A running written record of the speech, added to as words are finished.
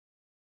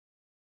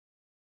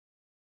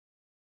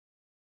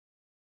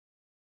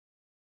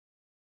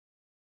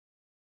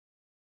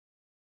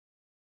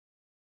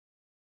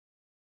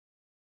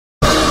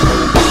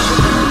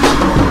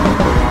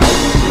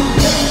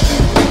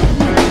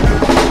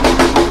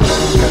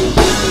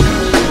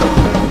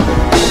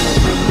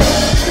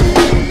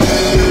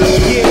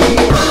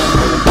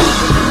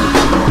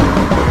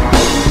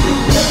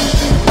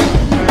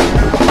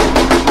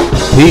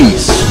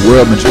Peace,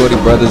 world majority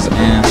brothers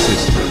and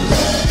sisters.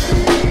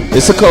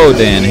 It's a cold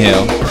day in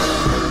hell,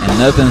 and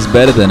nothing's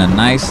better than a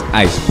nice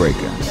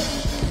icebreaker.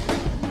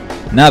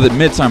 Now that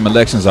midterm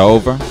elections are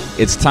over,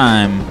 it's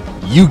time,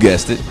 you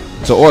guessed it,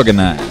 to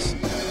organize.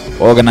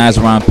 Organize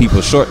around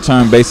people's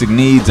short-term basic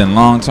needs and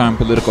long-term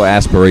political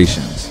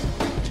aspirations.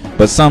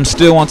 But some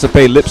still want to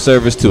pay lip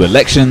service to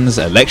elections.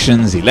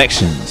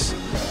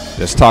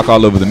 There's talk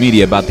all over the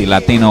media about the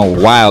Latino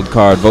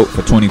wildcard vote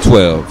for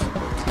 2012.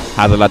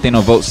 How the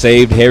Latino vote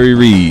saved Harry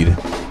Reid,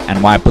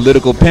 and why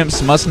political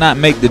pimps must not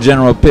make the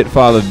general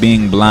pitfall of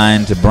being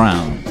blind to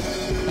brown.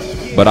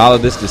 But all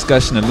of this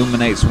discussion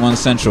illuminates one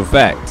central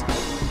fact.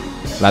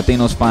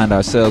 Latinos find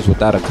ourselves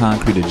without a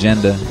concrete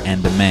agenda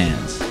and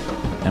demands,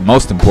 and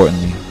most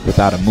importantly,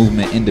 without a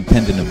movement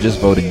independent of just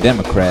voting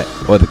Democrat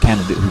or the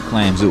candidate who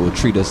claims it will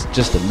treat us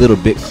just a little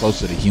bit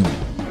closer to human.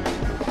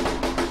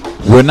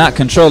 We're not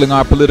controlling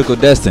our political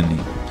destiny.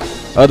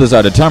 Others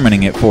are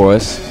determining it for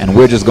us, and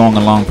we're just going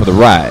along for the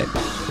ride.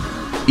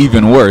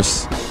 Even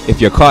worse, if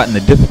you're caught in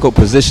the difficult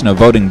position of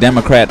voting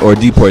Democrat or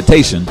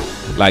deportation,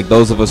 like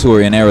those of us who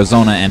are in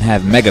Arizona and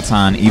have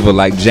megaton evil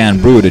like Jan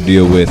Brewer to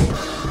deal with,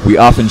 we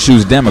often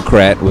choose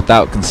Democrat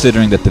without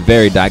considering that the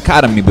very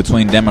dichotomy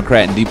between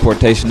Democrat and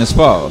deportation is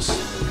false.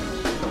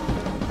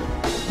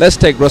 Let's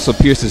take Russell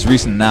Pierce's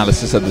recent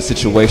analysis of the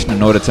situation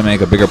in order to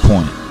make a bigger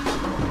point.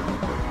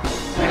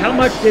 How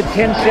much did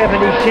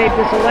 1070 shape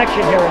this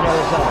election here in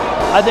Arizona?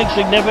 I think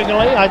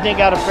significantly. I think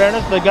out of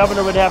fairness, the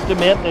governor would have to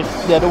admit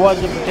that it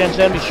wasn't for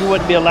 1070, she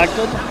wouldn't be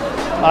elected.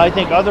 I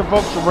think other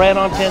folks ran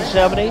on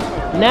 1070.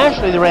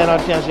 Nationally, they ran on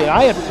 1070.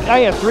 I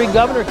have 3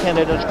 governor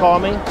candidates call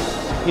me,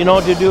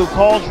 to do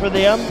calls for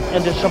them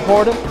and to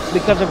support them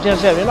because of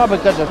 1070. Not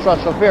because of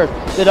Russell Pierce,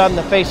 that I'm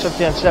the face of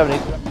 1070.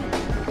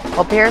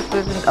 Well, Pierce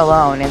isn't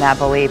alone in that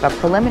belief. A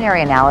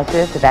preliminary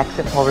analysis of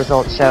exit poll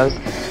results shows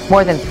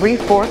more than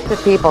 3/4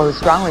 of people who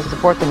strongly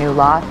support the new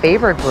law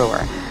favored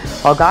Brewer,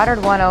 while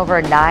Goddard won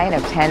over 9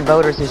 of 10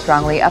 voters who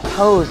strongly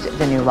opposed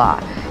the new law.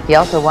 He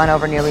also won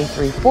over nearly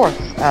 3/4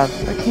 of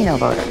Latino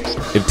voters.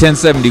 If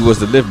 1070 was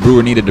the lift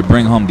Brewer needed to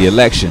bring home the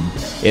election,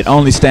 it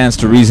only stands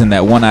to reason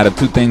that one out of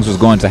 2 things was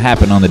going to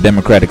happen on the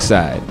Democratic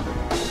side.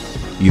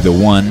 Either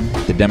one,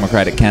 the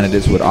Democratic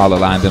candidates would all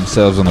align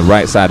themselves on the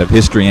right side of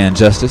history and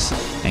justice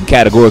and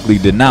categorically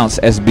denounce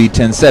SB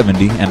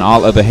 1070 and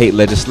all other hate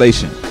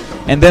legislation,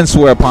 and then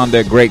swear upon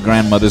their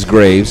great-grandmother's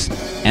graves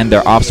and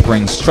their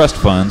offspring's trust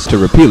funds to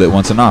repeal it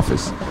once in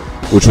office,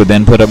 which would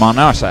then put them on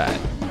our side.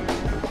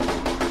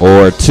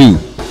 Or 2,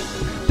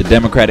 the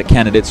Democratic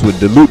candidates would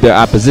dilute their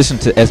opposition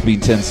to SB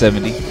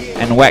 1070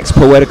 and wax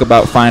poetic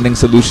about finding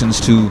solutions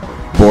to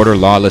border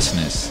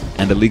lawlessness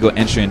and illegal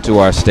entry into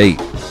our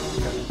state,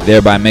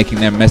 thereby making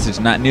their message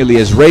not nearly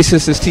as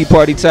racist as Tea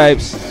Party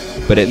types,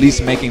 but at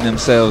least making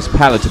themselves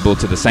palatable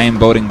to the same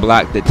voting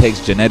bloc that takes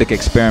genetic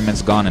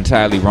experiments gone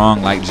entirely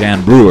wrong like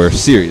Jan Brewer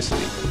seriously.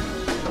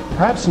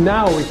 Perhaps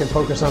now we can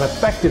focus on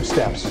effective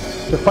steps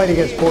to fight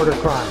against border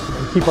crime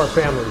and keep our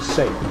families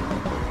safe.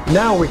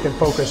 Now we can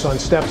focus on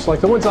steps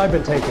like the ones I've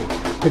been taking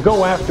to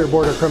go after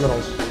border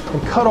criminals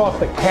and cut off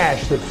the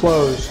cash that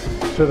flows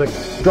to the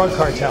drug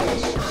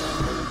cartels,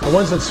 the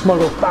ones that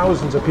smuggle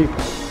thousands of people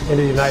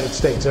into the United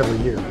States every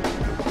year.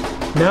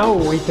 Now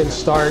we can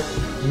start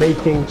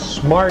making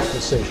smart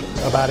decisions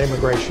about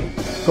immigration,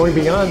 going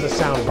beyond the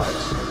sound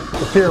bites,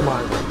 the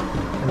fear-mongering,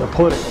 and the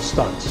political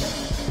stunts.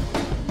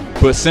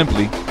 Put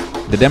simply,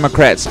 the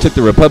Democrats took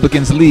the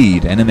Republicans'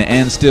 lead and in the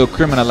end still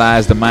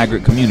criminalized the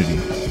migrant community.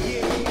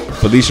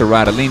 Felicia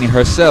Rodolini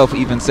herself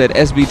even said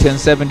SB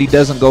 1070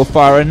 doesn't go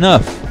far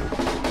enough,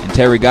 and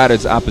Terry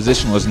Goddard's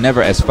opposition was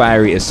never as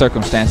fiery as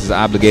circumstances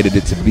obligated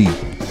it to be.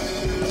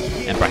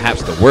 And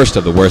perhaps the worst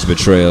of the worst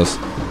betrayals,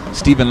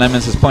 Stephen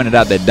Lemons has pointed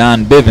out that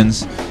Don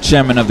Bivens,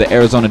 chairman of the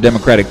Arizona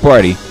Democratic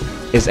Party,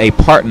 is a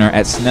partner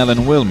at Snell &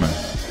 Wilmer,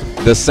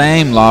 the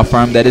same law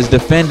firm that is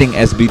defending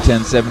SB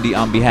 1070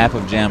 on behalf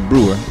of Jan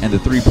Brewer and the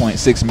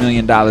 $3.6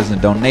 million in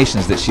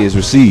donations that she has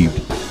received.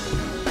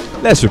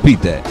 Let's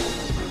repeat that.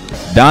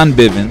 Don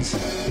Bivens,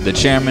 the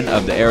chairman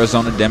of the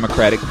Arizona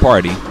Democratic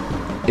Party,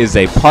 is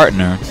a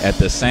partner at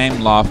the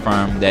same law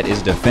firm that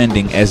is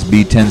defending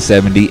SB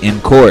 1070 in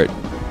court.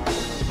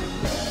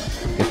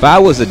 If I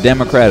was a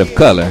Democrat of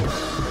color,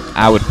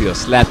 I would feel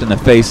slapped in the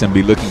face and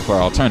be looking for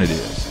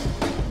alternatives.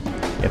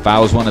 If I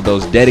was one of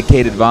those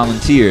dedicated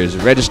volunteers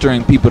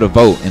registering people to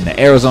vote in the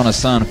Arizona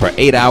sun for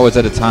 8 hours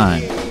at a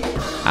time,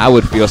 I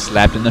would feel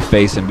slapped in the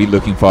face and be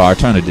looking for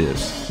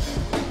alternatives.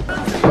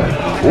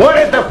 What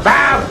did the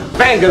 5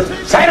 fingers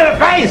say to the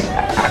face?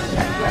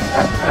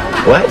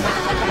 What?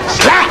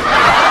 Slap!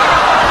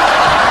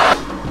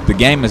 The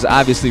game is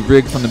obviously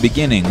rigged from the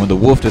beginning when the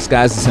wolf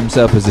disguises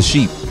himself as a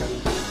sheep.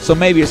 So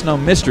maybe it's no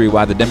mystery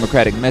why the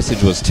Democratic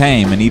message was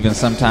tame and even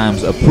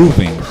sometimes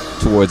approving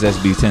towards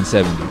SB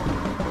 1070.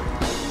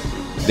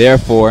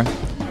 Therefore,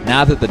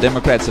 now that the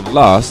Democrats have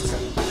lost,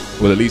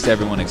 well, at least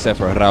everyone except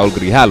for Raul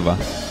Grijalva,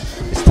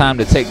 it's time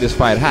to take this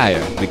fight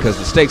higher because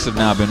the stakes have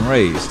now been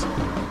raised.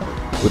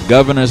 With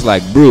governors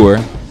like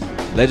Brewer,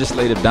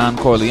 legislative Don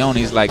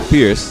Corleones like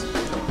Pierce,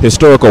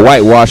 historical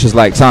whitewashers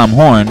like Tom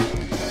Horn,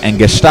 and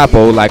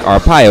Gestapo like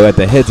Arpaio at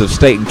the heads of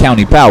state and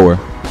county power,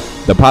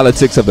 the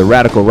politics of the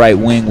radical right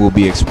wing will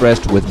be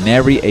expressed with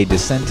nary a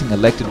dissenting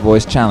elected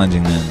voice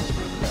challenging them,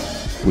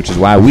 which is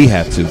why we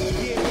have to.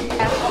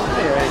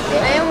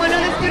 I am one of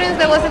the students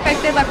that was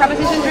affected by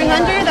Proposition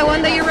 300, the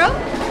one that you wrote.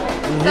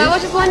 So I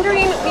was just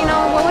wondering,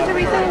 what was the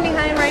reason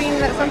behind writing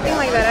something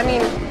like that? I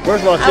mean,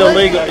 first of all,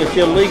 it's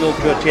illegal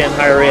to attend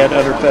higher ed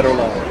under federal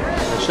law.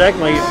 And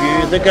secondly, if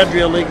you're in the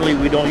country illegally,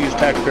 we don't use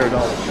taxpayer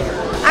dollars.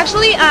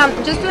 Actually,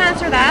 just to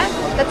answer that,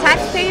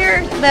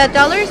 the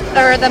dollars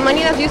or the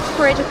money that's used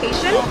for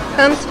education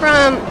comes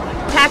from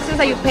taxes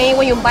that you pay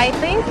when you buy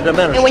things It doesn't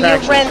matter, and when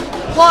taxes. you rent.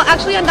 Well,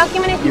 actually,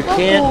 undocumented You people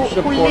can't who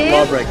support live,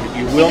 lawbreaking.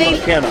 You will not,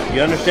 cannot.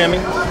 You understand me?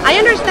 I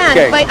understand,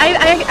 Okay. but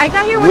I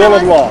got here when Rule I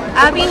of was. law.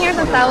 I've been here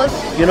since I was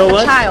You know a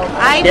what? child.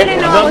 I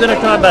didn't know. I'm not going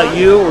to talk about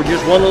you or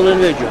just one little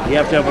individual. You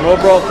have to have an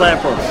overall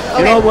platform.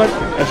 You Okay. know what?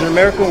 As an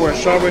American, we're a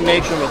sovereign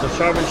nation with a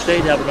sovereign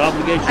state, have an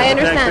obligation I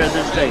to protect understand.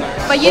 this state.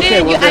 But you Okay,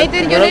 didn't. well, I then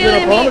did. we're You not going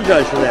didn't. to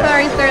apologize for that.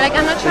 Sorry, sir. Like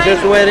I'm not It's trying.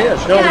 just the way it is.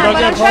 No, we're not but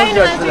going I'm to trying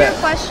to apologize for answer your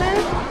that. question.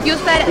 You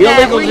said that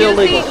Illegal we're is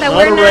illegal. using that Not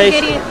we're a not race,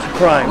 getting. it's a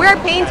crime. We're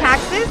paying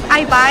taxes.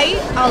 I buy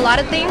a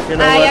lot of things. You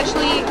know I what?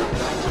 actually.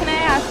 Can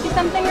I ask you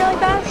something really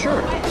fast?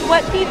 Sure.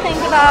 What do you think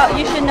about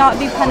you should not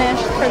be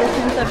punished for the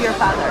sins of your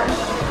father?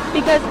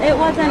 Because it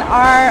wasn't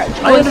our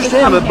choice I understand,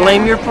 to come but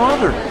blame here. your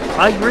father.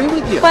 I agree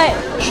with you. But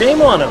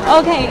Shame on him.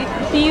 okay,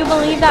 do you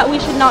believe that we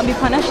should not be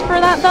punished for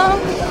that though?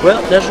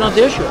 Well, that's not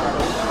the issue.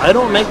 I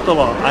don't make the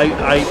law.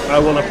 I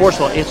will enforce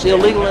the law. It's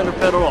illegal under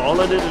federal law. All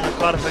it is a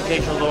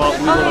codification of the law.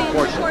 We will Okay,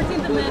 enforce the it.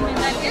 14th Amendment,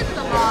 that is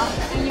the law.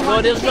 And you No,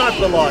 want it to is not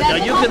change the law. that.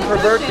 Now, you can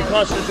pervert the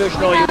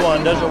Constitution all you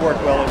want. It doesn't work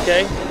well,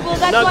 okay? Well, I'm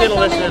that's not why going to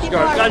so listen to many this people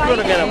garbage. are Guys, we're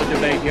not going to have a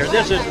fighting. debate here.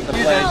 This isn't the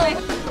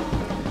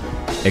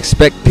place.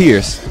 Expect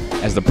Pierce,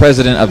 as the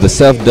president of the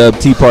self-dubbed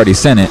Tea Party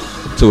Senate,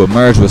 to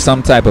emerge with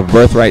some type of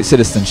birthright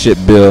citizenship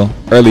bill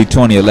early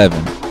 2011.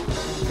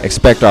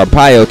 Expect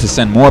Arpaio to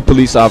send more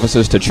police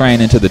officers to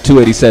train into the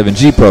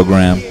 287G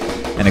program,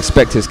 and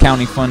expect his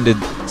county-funded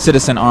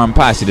citizen armed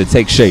posse to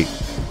take shape.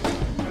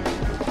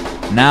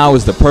 Now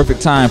is the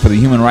perfect time for the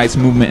human rights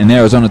movement in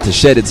Arizona to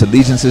shed its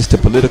allegiances to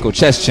political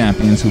chess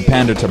champions who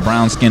pander to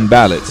brown-skinned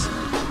ballots.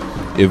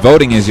 If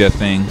voting is your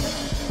thing,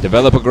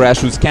 develop a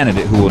grassroots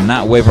candidate who will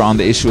not waver on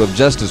the issue of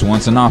justice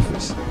once in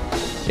office.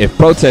 If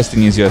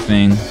protesting is your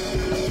thing,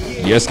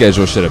 your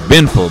schedule should have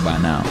been full by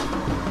now.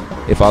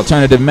 If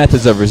alternative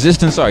methods of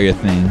resistance are your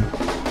thing,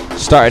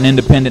 start an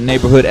independent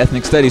neighborhood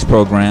ethnic studies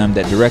program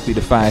that directly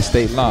defies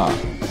state law,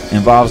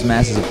 involves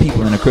masses of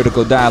people in a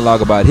critical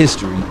dialogue about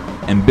history,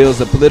 and builds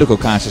the political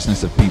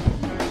consciousness of people.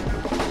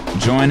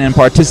 Join and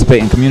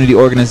participate in community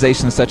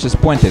organizations such as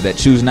Puente that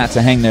choose not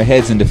to hang their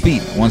heads in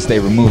defeat once they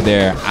remove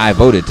their "I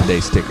voted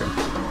today" sticker.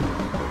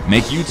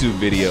 Make YouTube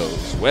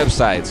videos,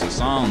 websites, or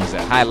songs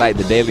that highlight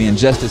the daily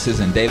injustices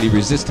and daily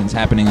resistance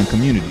happening in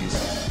communities.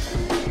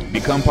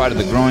 Become part of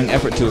the growing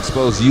effort to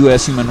expose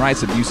U.S. human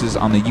rights abuses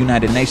on the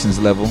United Nations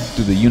level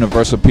through the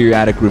Universal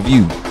Periodic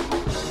Review.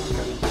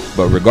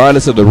 But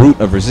regardless of the route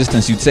of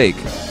resistance you take,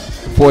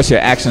 force your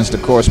actions to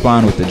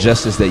correspond with the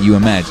justice that you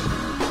imagine.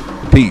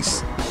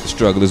 Peace. The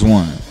struggle is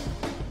won.